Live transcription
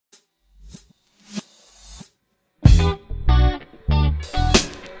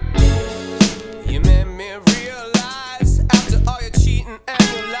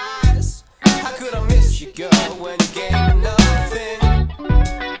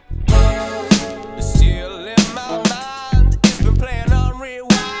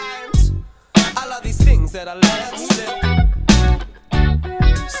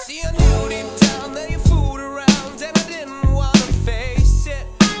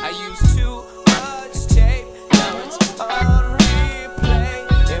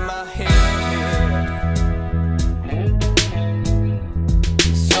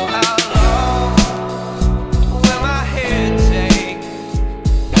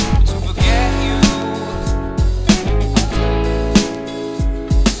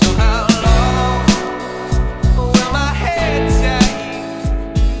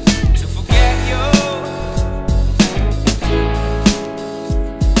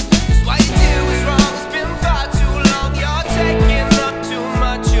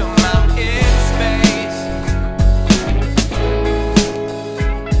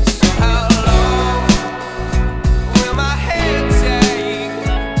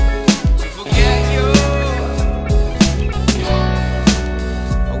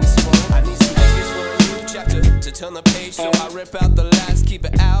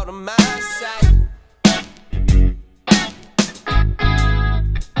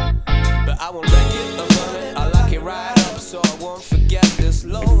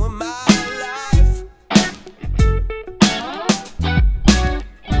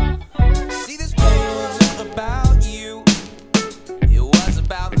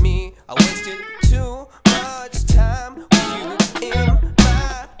I wasted too much time with you in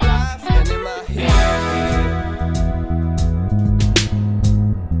my life and in my head.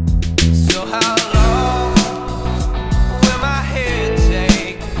 So how long will my head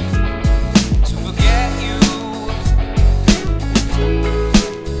take to forget you?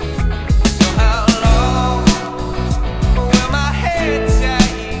 So how long will my head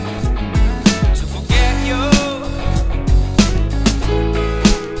take to forget you?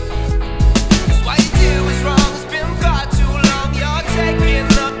 'Cause what you did was wrong, it's been far too long. You're taking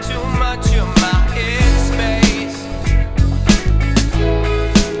up too much of my headspace.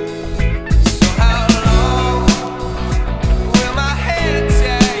 So how long will my head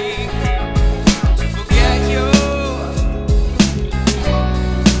take to forget you?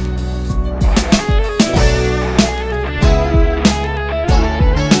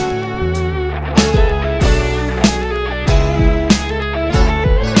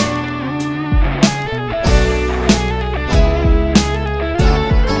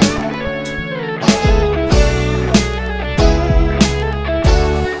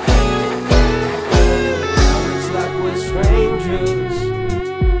 It's like we're strangers,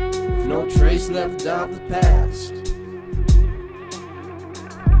 with no trace left of the past.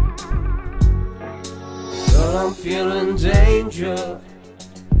 Girl, I'm feeling danger.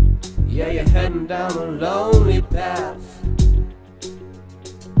 Yeah, you're heading down a lonely path. And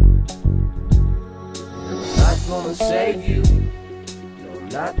I'm not gonna save you. No, I'm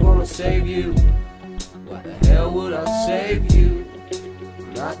not gonna save you. Why the hell would I save you?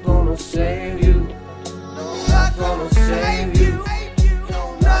 I'm not gonna save you.